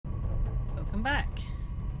I'm back.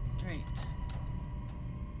 Right.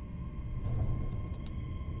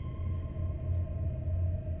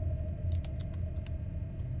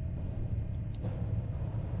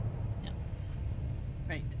 Yeah.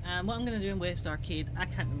 Right. What I'm gonna do in West Arcade, I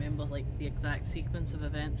can't remember like the exact sequence of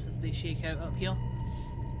events as they shake out up here,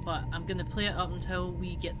 but I'm gonna play it up until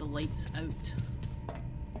we get the lights out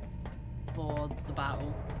for the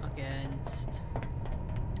battle against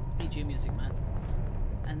DJ Music Man.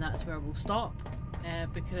 And that's where we'll stop,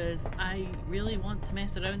 because I really want to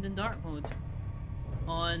mess around in dark mode.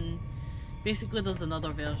 Basically there's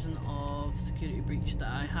another version of Security Breach that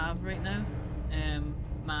I have right now,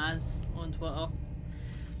 Maz on Twitter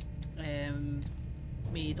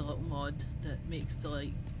made a little mod that makes the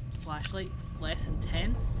flashlight less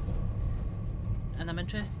intense, and I'm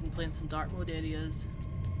interested in playing some dark mode areas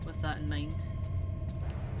with that in mind,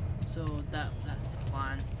 so that's the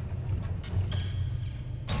plan.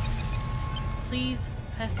 Please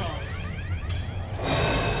piss off.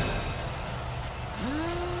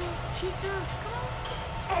 Chica,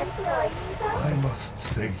 come on. I must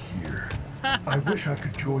stay here. I wish I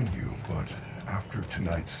could join you, but after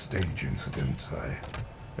tonight's stage incident, I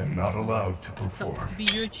am not allowed to perform. Sucks to be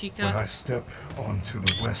you, Chica. When I step onto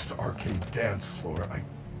the West Arcade dance floor, I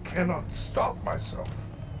cannot stop myself.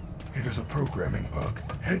 It is a programming bug.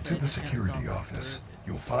 Head to the security office.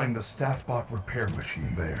 You'll find the staff bot repair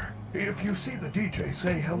machine there. If you see the DJ,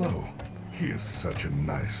 say hello. He is such a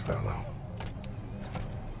nice fellow.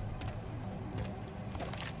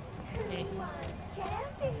 Okay.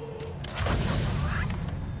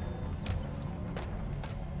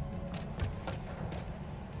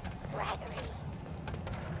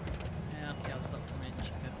 Yeah, okay, I'll stop the main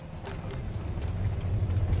Chica.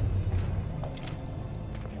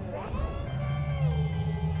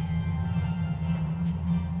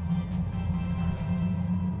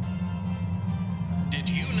 Did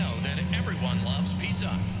you know that everyone loves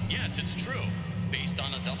pizza? Yes, it's true. Based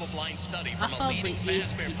on a double-blind study from a leading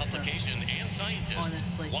fast-food publication and scientists,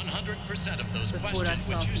 100% of those questioned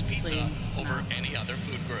would choose pizza over any other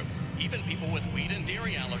food group, even people with wheat and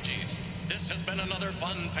dairy allergies. This has been another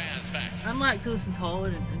fun fast fact. I'm lactose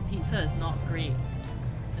intolerant and pizza is not great,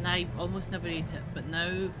 and I almost never ate it, but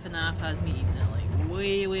now FNAF has me eating it like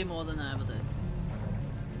way more than I ever did.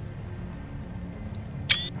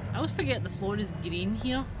 I always forget the floor is green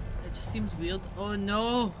here. It just seems weird. Oh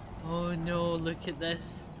no! Oh no, look at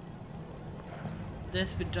this.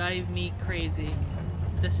 This would drive me crazy.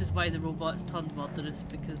 This is why the robots turned murderous,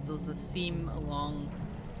 because there's a seam along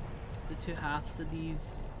the two halves of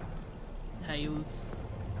these tiles.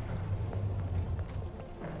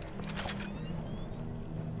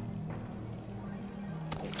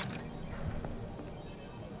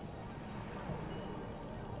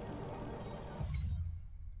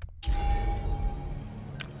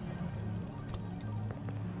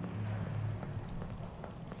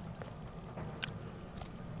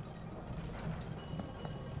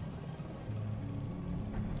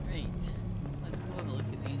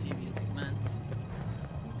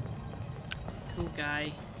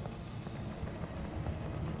 Guy.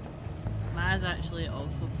 Maz actually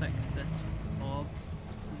also fixed this fog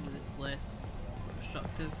so that it's less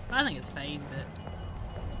obstructive. I think it's fine, but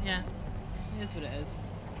yeah, it is what it is.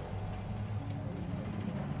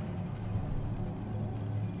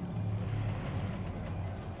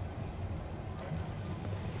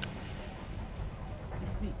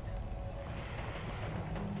 Sleep.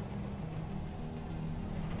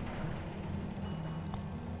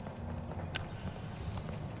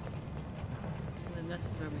 This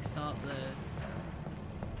is where we start the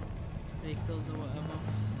vehicles or whatever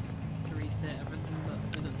to reset everything, but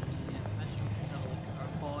we don't do it yet. I just want to have a look at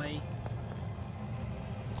our boy.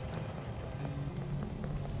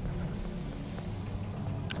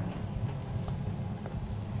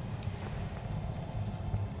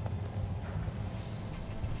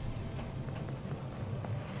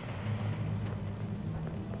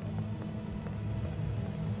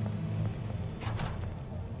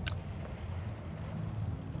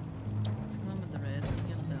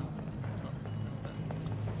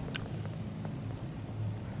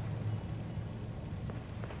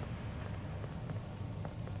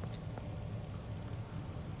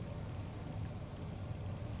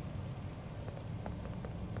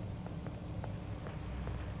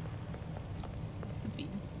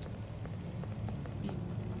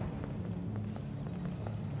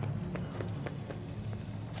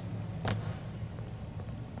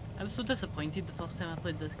 I was so disappointed the first time I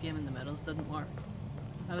played this game and the mirrors didn't work.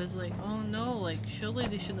 I was like, oh no, like surely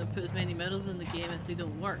they shouldn't have put as many mirrors in the game if they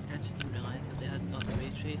don't work. I just didn't realise that they hadn't got the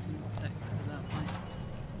ray tracing fixed at that point.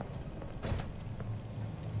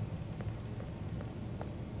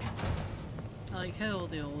 like how all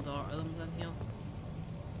the old art of them in here.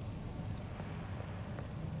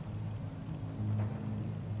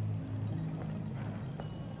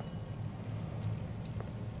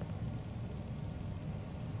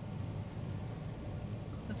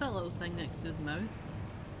 What's that little thing next to his mouth?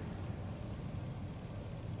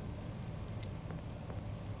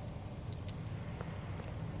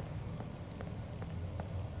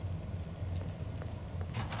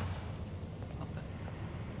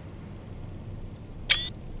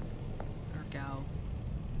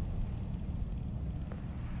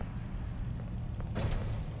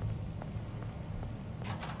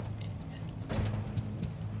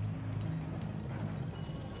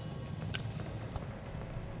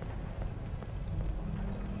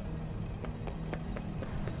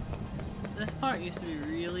 This part used to be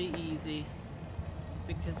really easy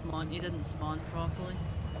because Monty didn't spawn properly,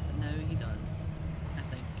 but now he does, I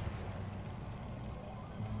think.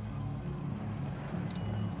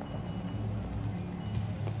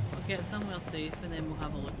 We'll get somewhere safe and then we'll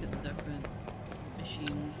have a look at the different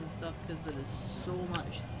machines and stuff because there is so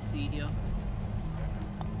much to see here.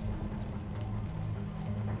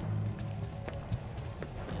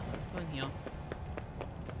 Yeah, let's go in here.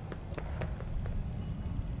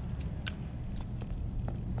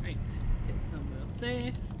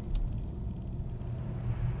 Safe.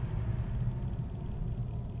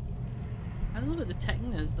 I don't know what the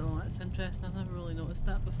ticking is though, that's interesting, I've never really noticed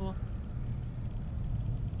that before.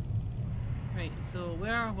 Right, so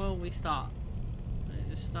where will we start?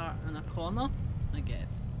 Just start in a corner, I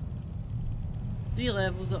guess. 3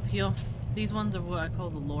 levels up here. These ones are what I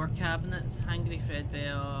call the lore cabinets. Hangry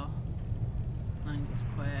Fredbear, Mangle's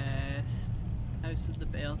Quest, House of the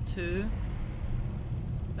Bear 2.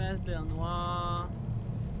 Fazbear Noir,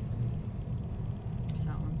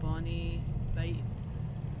 Saturn Bonnie, Bite,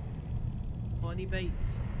 Bonnie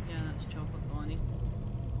Bites, yeah that's Chocolate Bonnie.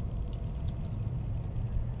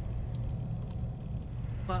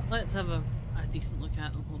 But let's have a decent look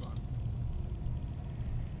at them, hold on.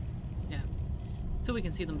 Yeah, so we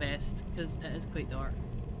can see them best, because it is quite dark.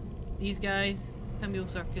 These guys, Pinwheel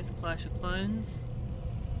Circus, Clash of Clowns.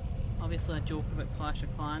 Obviously a joke about Clash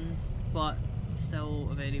of Clans, but still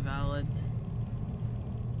a very valid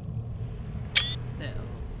set of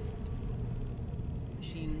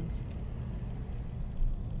machines.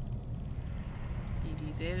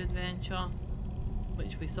 ED's Air Adventure,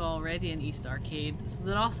 which we saw already in East Arcade. So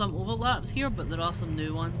there are some overlaps here, but there are some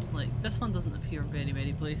new ones. Like this one doesn't appear very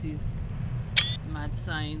many places. Mad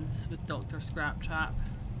Science with Dr. Scraptrap.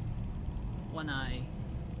 One eye,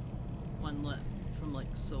 one lip from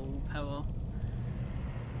like Soul Power.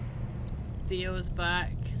 Theo's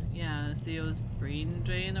back. Yeah, Theo's brain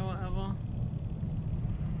drain or whatever.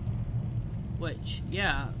 Which,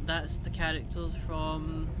 yeah, that's the characters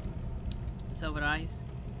from Silver Eyes.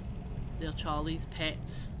 They're Charlie's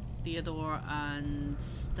pets, Theodore and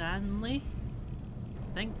Stanley,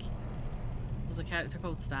 I think. There's a character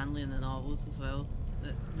called Stanley in the novels as well.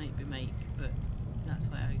 That might be Mike, but that's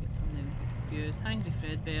why I get some names confused. Hangry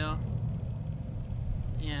Fredbear.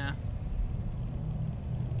 Yeah.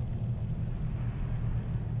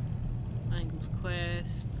 Mangle's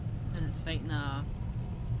Quest, and it's fighting a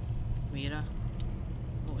chimera,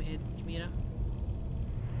 multi-headed chimera.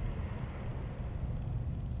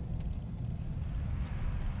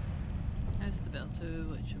 House of the Bear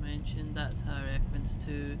 2, which I mentioned, that's a reference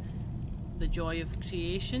to The Joy of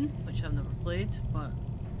Creation, which I've never played, but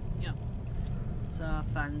yeah, it's a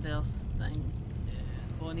fanverse thing.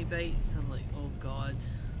 Bonnie Bites, I'm like, oh god,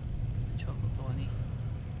 Chocolate Bonnie.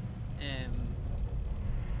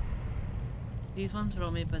 These ones were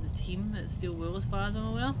all made by the team at Steel Wool as far as I'm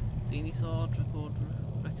aware. Zany Sword,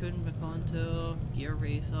 Raccoon Raconto, Gear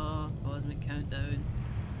Racer, Cosmic Countdown.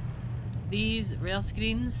 These rare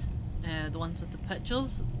screens, the ones with the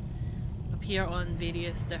pictures, appear on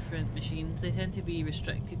various different machines. They tend to be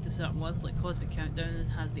restricted to certain ones, like Cosmic Countdown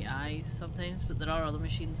has the eyes sometimes, but there are other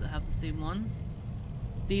machines that have the same ones.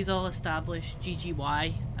 These all establish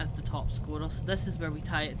GGY as the top scorer, so this is where we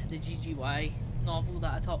tie it to the GGY novel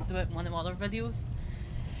that I talked about in one of my other videos.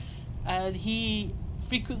 And he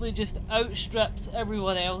frequently just outstrips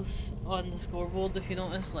everyone else on the scoreboard, if you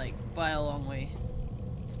notice, like by a long way.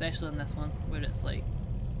 Especially in this one, where it's like,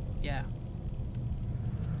 yeah.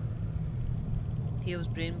 Theo's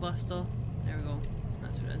Brainbuster, there we go,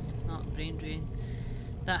 that's what it is, it's not Brain Drain.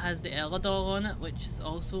 That has the Ella doll on it, which is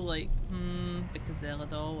also like, because the Ella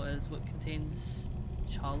doll is what contains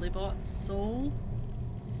Charlie Bot's soul.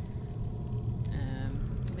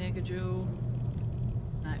 Mega Joe,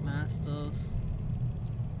 Knack Masters,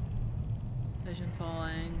 Vision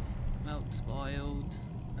Falling, Milk Spoiled,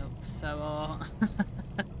 Sour.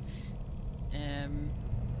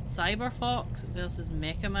 Cyber Fox versus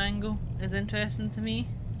Mecha Mango is interesting to me.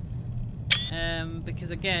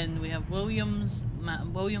 Because again, we have William's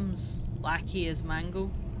lackey as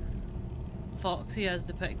Mango. Foxy, as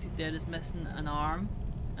depicted there, is missing an arm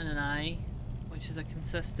and an eye, which is a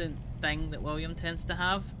consistent thing that William tends to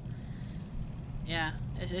have. Yeah,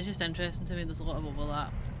 it's just interesting to me. There's a lot of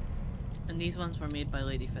overlap. And these ones were made by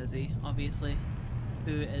Lady Fizzy, obviously,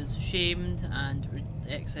 who is shamed and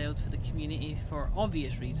exiled for the community for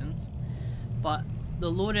obvious reasons. But the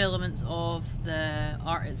lore elements of the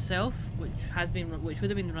art itself, which would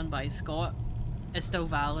have been run by Scott, is still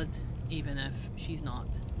valid, even if she's not.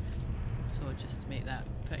 So just to make that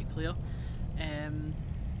pretty clear.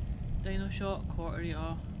 Dino Shot, quarter year.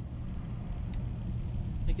 I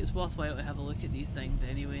think it's worthwhile to have a look at these things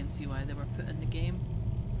anyway and see why they were put in the game.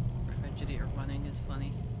 Refrigerator running is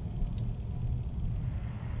funny.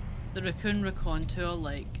 The Raccoon Raconteur,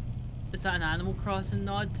 like, is that an Animal Crossing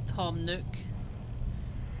nod to Tom Nook?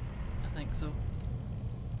 I think so.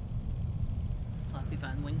 Slappy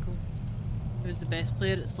Van Winkle. Who's the best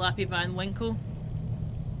player at Slappy Van Winkle?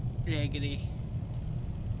 Gregory.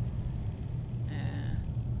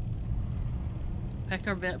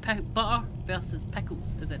 Butter versus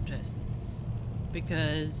pickles is interesting,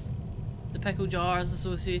 because the pickle jar is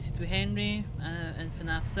associated with Henry in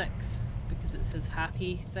FNAF 6 because it's his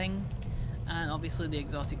happy thing, and obviously the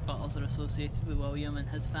exotic butters are associated with William and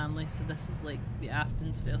his family, so this is like the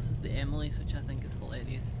Aftons versus the Emilys, which I think is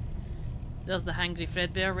hilarious. There's the Hangry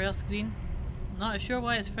Fredbear rare screen. Not sure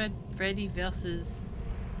why it's Freddy versus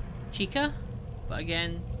Chica, but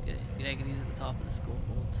again, Gregory's at the top of the scoreboard.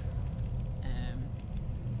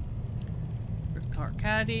 Ripcart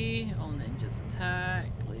Caddy, All Ninjas Attack,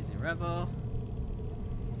 Lazy River.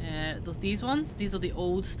 There's these ones. These are the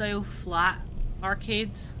old style flat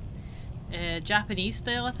arcades. Japanese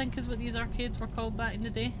style, I think, is what these arcades were called back in the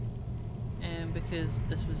day. Because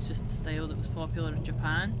this was just the style that was popular in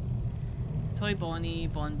Japan. Toy Bonnie,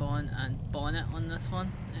 Bon Bon, and Bonnet on this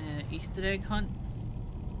one. Easter egg hunt.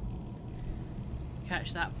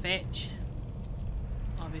 Catch That Fetch.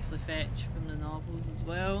 Obviously Fetch from the novels as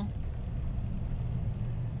well.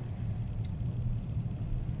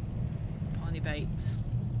 Pony Bites.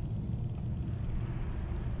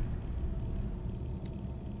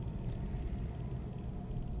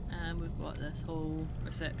 And we've got this whole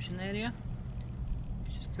reception area,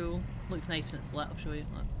 which is cool. Looks nice when it's lit, I'll show you.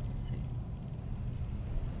 Look, let's see.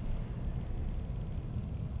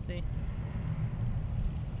 See?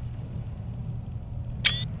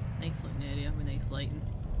 Nice looking area with nice lighting.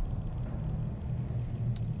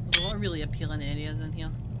 There's a lot of really appealing areas in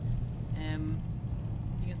here.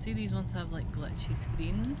 You can see these ones have like glitchy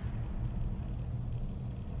screens.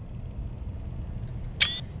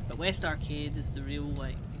 But West Arcade is the real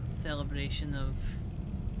like celebration of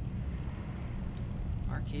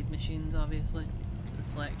arcade machines, obviously. The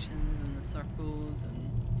reflections and the circles,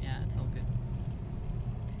 and yeah, it's all good.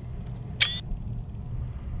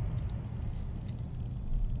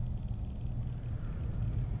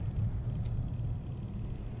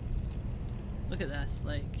 Look at this,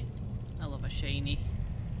 like, I love a shiny.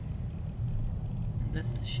 And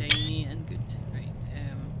this is shiny and good, right?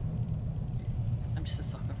 I'm just a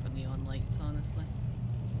sucker for neon lights, honestly.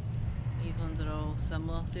 These ones are all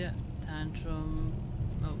similar, see it? Tantrum,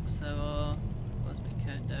 Milk Sour, Cosmic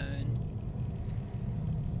Countdown.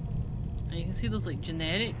 And you can see those like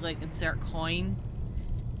generic, like insert coin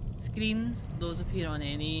screens. Those appear on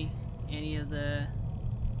any of the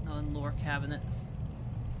non-lore cabinets.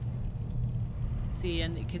 See,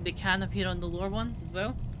 and they can appear on the lore ones as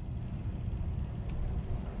well.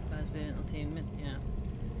 Fazbear Entertainment, yeah.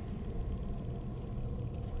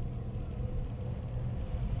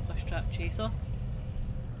 Plush Trap Chaser.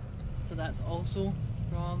 So that's also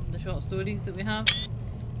from the short stories that we have.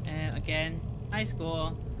 Again, high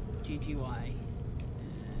score, GGY.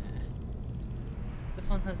 This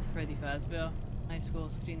one has the Freddy Fazbear high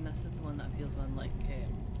score screen. This is the one that appears on like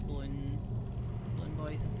Balloon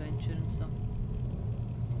Boy's Adventure and stuff.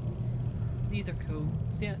 These are cool.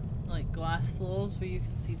 See it? Like glass floors where you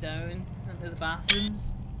can see down into the bathrooms.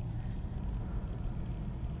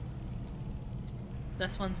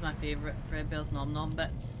 This one's my favourite, Fredbear's Nom Nom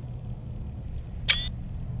Bits.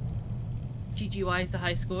 GGY is the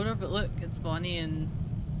high scorer, but look, it's Bonnie and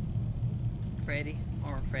Freddy,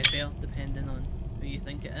 or Fredbear, depending on who you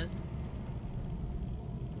think it is.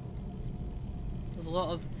 There's a lot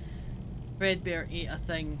of Fredbear ate a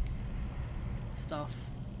thing stuff,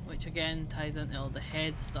 which again ties into all the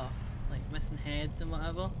head stuff, like missing heads and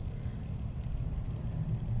whatever.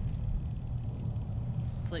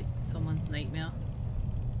 It's like someone's nightmare.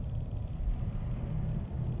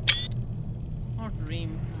 Or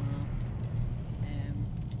dream, I don't know.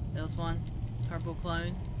 There's one. Turbo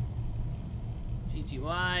Clown.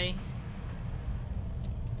 GGY.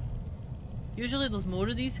 Usually there's more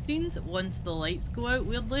of these screens once the lights go out,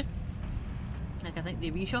 weirdly. Like, I think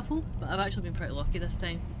they reshuffle, but I've actually been pretty lucky this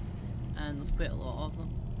time. And there's quite a lot of them.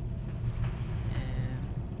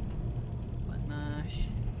 Button Mash.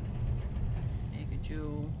 Mega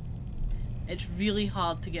Joe. It's really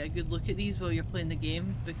hard to get a good look at these while you're playing the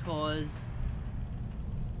game because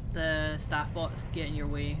the staff bots get in your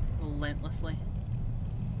way relentlessly.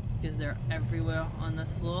 Because they're everywhere on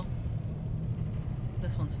this floor.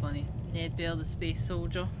 This one's funny. Ned Bear, the space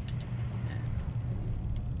soldier.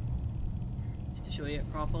 Just to show you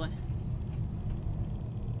it properly.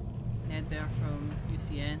 Ned Bear from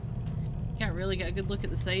UCN. Can't really get a good look at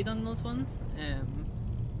the side on those ones.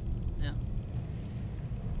 Yeah.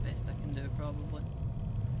 Best I can do, probably.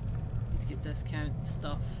 These get discount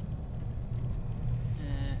stuff.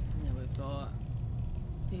 And then we've got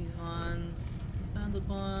these ones, the standard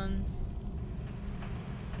ones.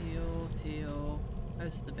 Teo.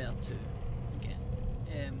 House of the Bear 2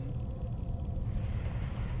 again.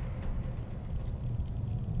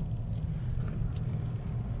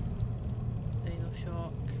 Dino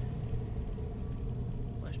Shock.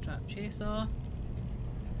 Flash Trap Chaser.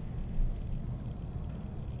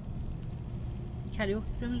 Karaoke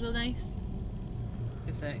rooms are nice.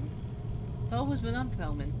 2 seconds. It's always when I'm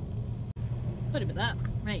filming. Sorry about that.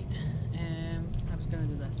 Right. I was gonna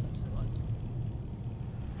do this, that's what it was.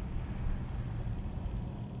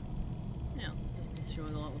 Just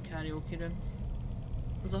showing the little karaoke rooms.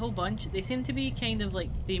 There's a whole bunch. They seem to be kind of like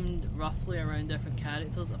themed roughly around different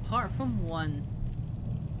characters, apart from one.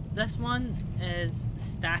 This one is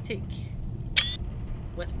static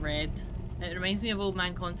with red. It reminds me of Old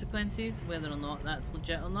Man Consequences, whether or not that's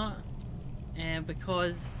legit or not.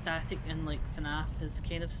 Because static in like FNAF is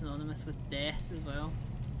kind of synonymous with death as well.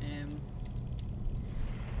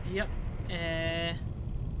 Yep.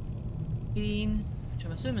 Green, which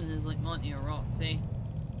I'm assuming is like Monty or Roxy.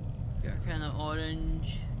 Got kind of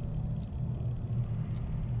orange.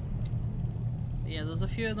 But yeah, there's a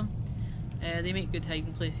few of them. They make good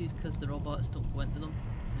hiding places because the robots don't go into them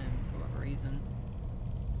for whatever reason.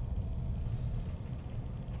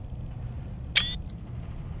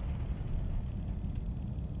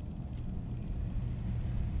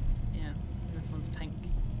 Pink.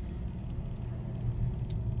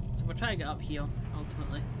 So we're trying to get up here,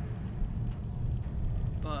 ultimately.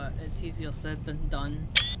 But it's easier said than done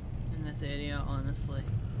in this area, honestly.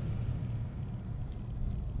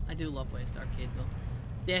 I do love West Arcade though.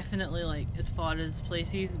 Definitely, like, as far as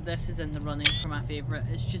places, this is in the running for my favourite.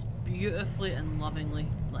 It's just beautifully and lovingly,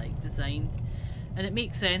 like, designed. And it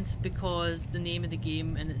makes sense because the name of the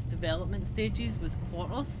game in its development stages was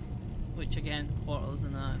Quarters. Which again, Quarters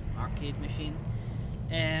in an arcade machine.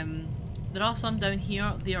 There are some down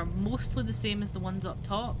here. They are mostly the same as the ones up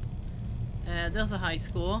top. There's a high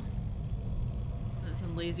score. It's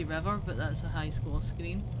in Lazy River, but that's a high score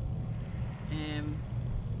screen.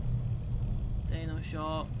 Dino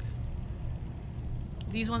Shock.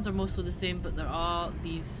 These ones are mostly the same, but there are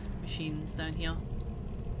these machines down here.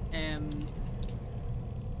 Get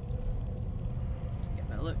a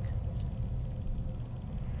better look.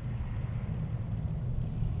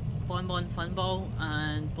 Bonbon Funball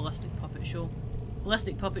and Ballistic Puppet Show.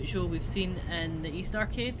 Ballistic Puppet Show we've seen in the East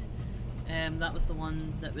Arcade. That was the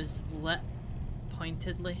one that was lit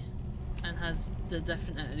pointedly and has the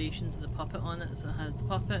different iterations of the puppet on it. So it has the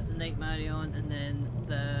puppet, the Night Marion, and then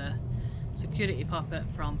the security puppet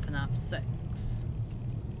from FNAF 6.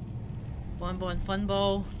 Bonbon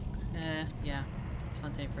Funball. Yeah, it's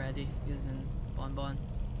Funtime Freddy using Bonbon.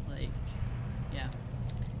 Like, yeah.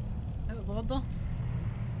 Out of order?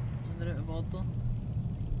 Out of order.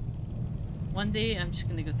 One day I'm just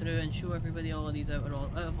going to go through and show everybody all of these out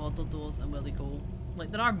of order doors and where they go.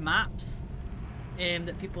 Like, there are maps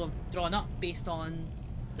that people have drawn up based on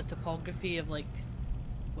the topography of like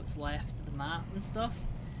what's left of the map and stuff,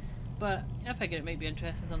 but I figure it might be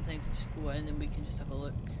interesting sometimes to just go in and we can just have a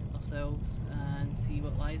look ourselves and see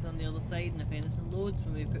what lies on the other side, and if anything loads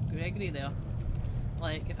when we put Gregory there.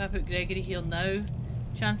 Like, if I put Gregory here now,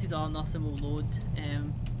 chances are nothing will load,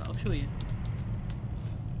 but I'll show you.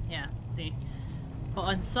 Yeah, see. But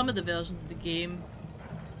on some of the versions of the game,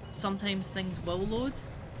 sometimes things will load.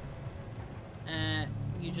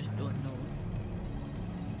 You just don't know.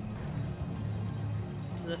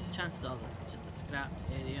 So this, chances are this is just a scrapped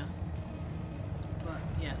area. But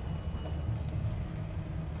yeah.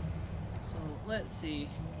 So let's see.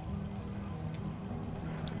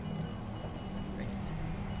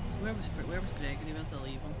 Where was Gregory? Where did I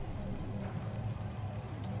leave him?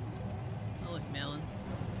 Oh look, Melon.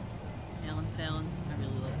 Melon Felons. I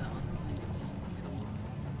really like that one. I think it's cool.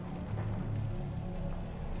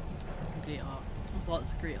 Some great art. There's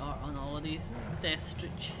lots of great art on all of these. Death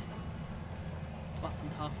Stitch. Buff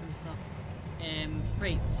and tough and stuff.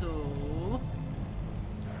 Right, so...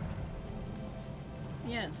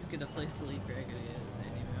 yeah, it's as good a place to leave Gregory as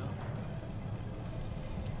anywhere.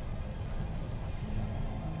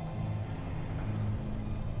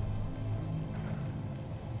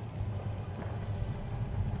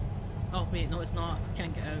 Oh wait, no it's not. I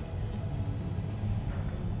can't get out.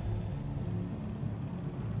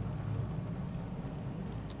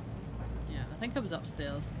 Yeah, I think I was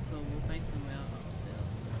upstairs, so we'll find somewhere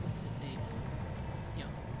upstairs that's safe. Yeah.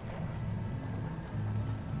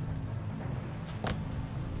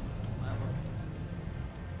 Whatever.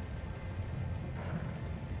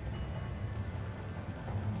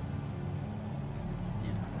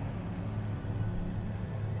 Yeah.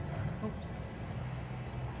 Oops.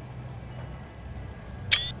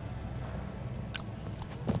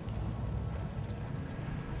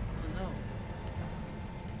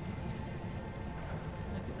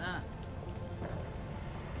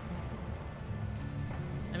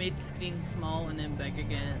 Made the screen small and then big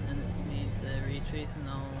again, and it's made the ray tracing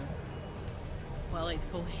all what I like to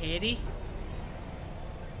call hairy.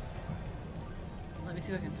 Let me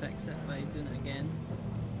see if I can fix it by doing it again.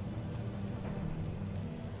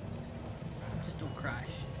 Just don't crash.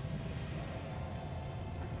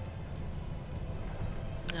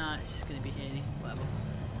 Nah, it's just gonna be hairy, whatever.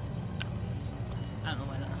 I don't know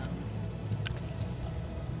why that happened.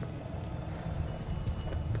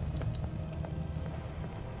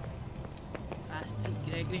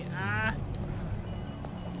 Gregory. Ah!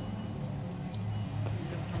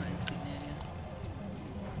 Don't come out in scene areas.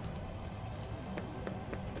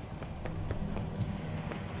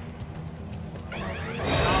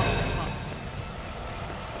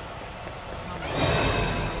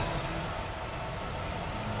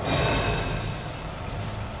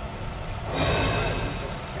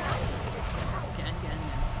 Get in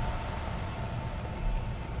there.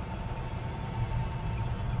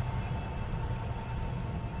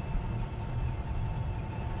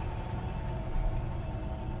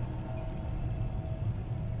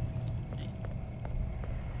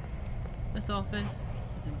 This office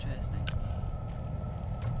is interesting.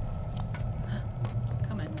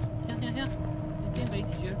 Come in. Here. They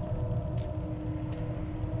invited you.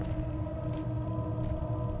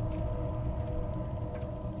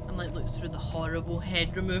 I'm like, looks through the horrible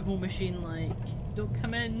head removal machine like, don't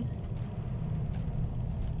come in.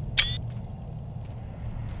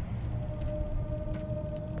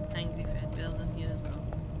 Angry Fed building here as well.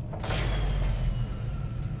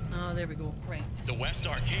 Oh, there we go. Right. The West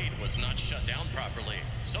Arcade was not shut down properly.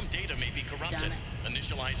 Some data may be corrupted.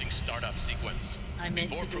 Initializing startup sequence.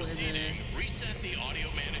 Before proceeding, reset the audio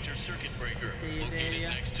manager circuit breaker located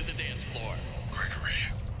next to the dance floor. Gregory,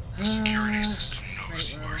 the security system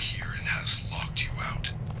knows you are here and has locked you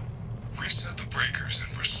out. Reset the breakers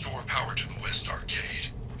and restore power to the West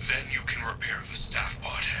Arcade. Then you can repair the staff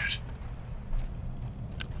bot head.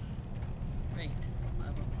 Right.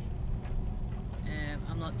 Whatever.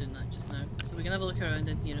 I'm not doing that just now. So we can have a look around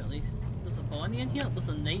in here at least. There's a Bonnie in here. There's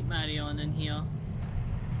a Nightmare on in here.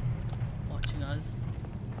 Watching us.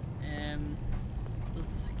 There's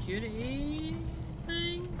the security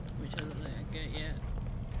thing, which I don't think I get yet.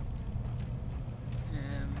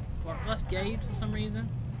 Forklift guide for some reason.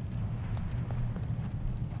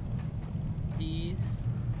 These.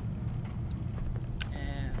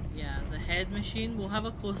 Yeah, the head machine. We'll have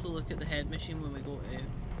a closer look at the head machine when we go to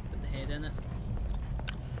put the head in it.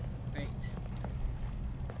 Right.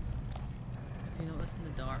 You notice in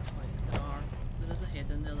the dark, like there is a head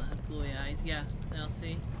in there that has glowy eyes. Yeah, I'll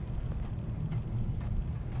see.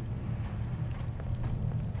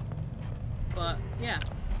 But yeah,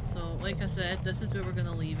 so like I said, this is where we're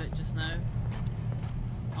gonna leave it just now.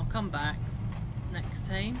 I'll come back next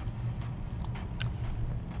time.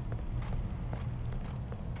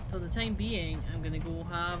 For the time being, I'm gonna go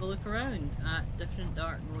have a look around at different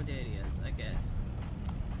dark mode areas, I guess.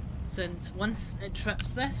 Since once it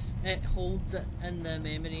trips this, it holds it in the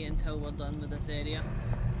memory until we're done with this area.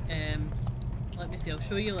 Let me see, I'll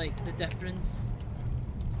show you like the difference.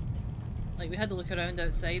 Like we had to look around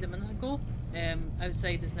outside a minute ago.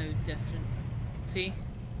 Outside is now different. See?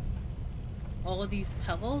 All of these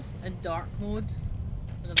pillars in dark mode,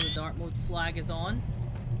 whenever the dark mode flag is on,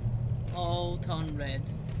 all turn red.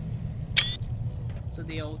 So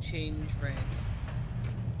they all change red.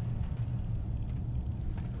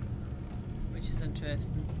 Which is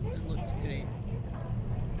interesting. It looks great.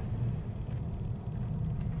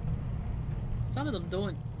 Some of them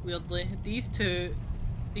don't, weirdly. These two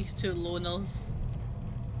loners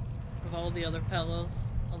with all the other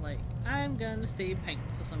pillars are like, I'm gonna stay pink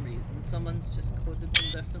for some reason. Someone's just coded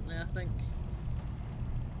them differently, I think.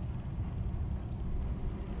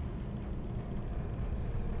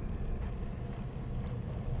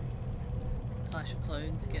 Clash of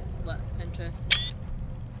Clowns gets lit. Interesting.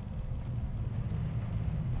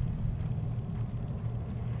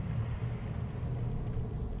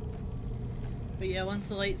 But yeah, once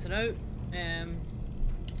the lights are out, let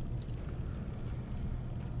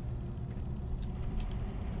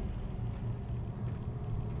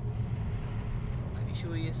me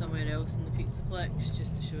show you somewhere else in the Pizzaplex,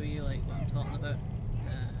 just to show you like what I'm talking about,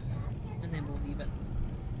 and then we'll leave it.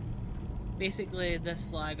 Basically, this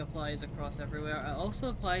flag applies across everywhere. It also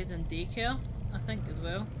applies in daycare, I think, as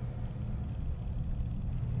well.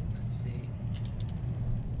 Let's see.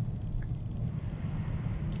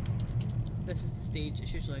 This is the stage.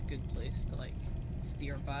 It's usually a good place to like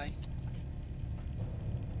steer by.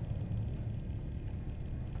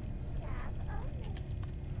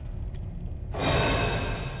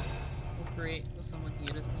 Oh great, there's someone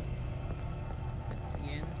here, isn't there? Can't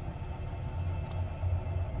see anything.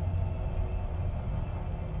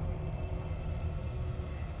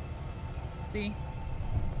 See?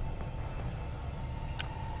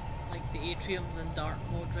 Like the atrium's in dark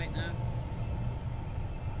mode right now.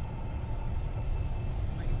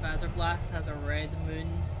 Like Vazer Blast has a red moon.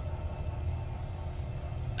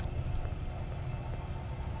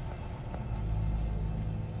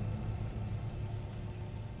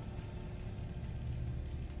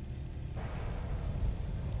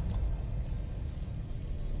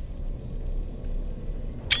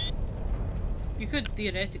 You could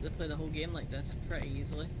theoretically play the whole game like this pretty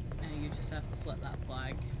easily, and you just have to flip that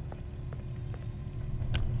flag.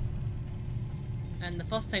 And the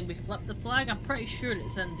first time we flipped the flag, I'm pretty sure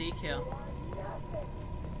it's in daycare.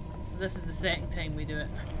 So this is the second time we do it.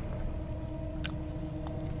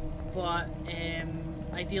 But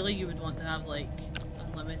ideally you would want to have like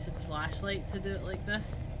unlimited flashlight to do it like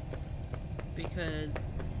this, because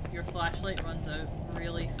your flashlight runs out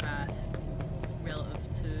really fast relative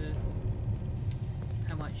to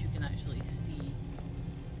how much you can actually see.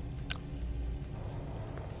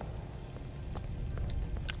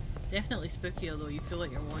 Definitely spookier though, you feel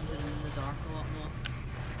like you're wandering in the dark a lot more.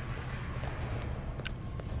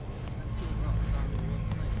 Let's see what Rockstar Roll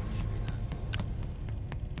looks like, I'll show you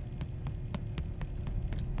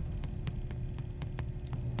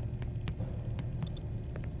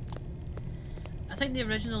that. I think the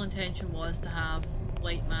original intention was to have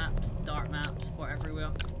light maps, dark maps for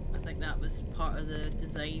everywhere. I think that was part of the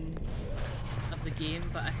design of the game,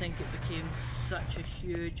 but I think it became such a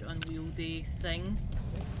huge unwieldy thing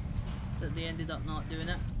that they ended up not doing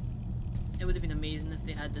it. It would have been amazing if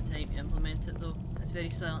they had the time to implement it though. It's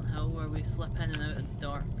very Silent Hill where we slip in and out of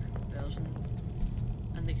dark versions,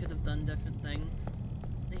 and they could have done different things.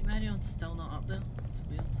 Night Marion's still not up there. It's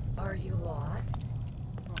weird. Are you lost?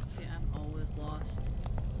 Roxy, I'm always lost.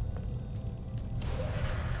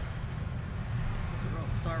 That's what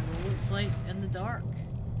Rockstar Roll looks like in the dark.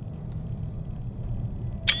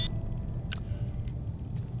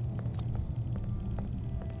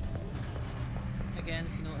 Again,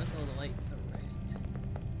 if you notice, all the lights are red.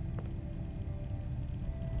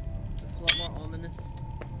 It's a lot more ominous.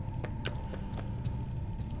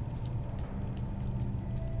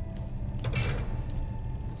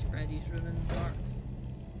 It's Freddy's room in the dark.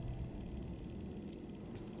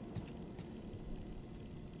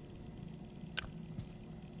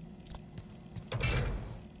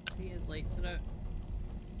 See, his lights are out.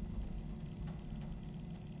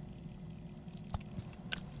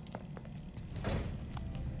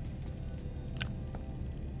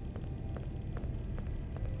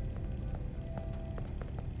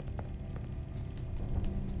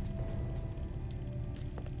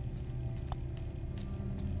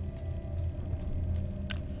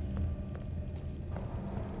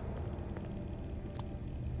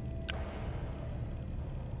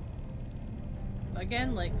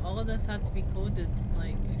 Again, like, all of this had to be coded.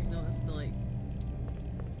 Like, if you notice the, like,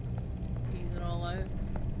 keys are all out.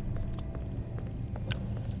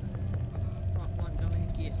 Montgomery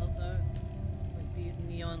Gator's out. Like, these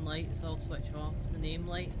neon lights all switch off. The name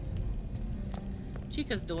lights.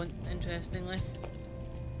 Chica's don't, interestingly.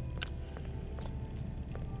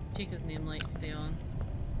 Chica's name lights stay on.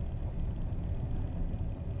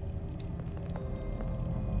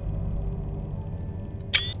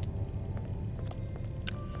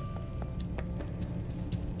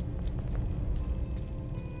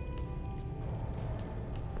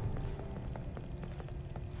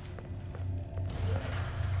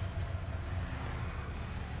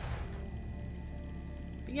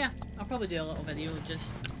 But yeah, I'll probably do a little video just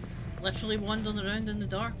literally wandering around in the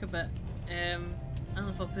dark a bit. I don't know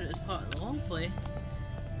if I'll put it as part of the long play,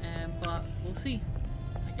 but we'll see,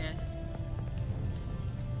 I guess.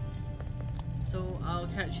 So I'll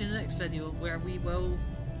catch you in the next video where we will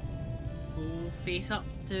go face up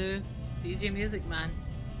to DJ Music Man.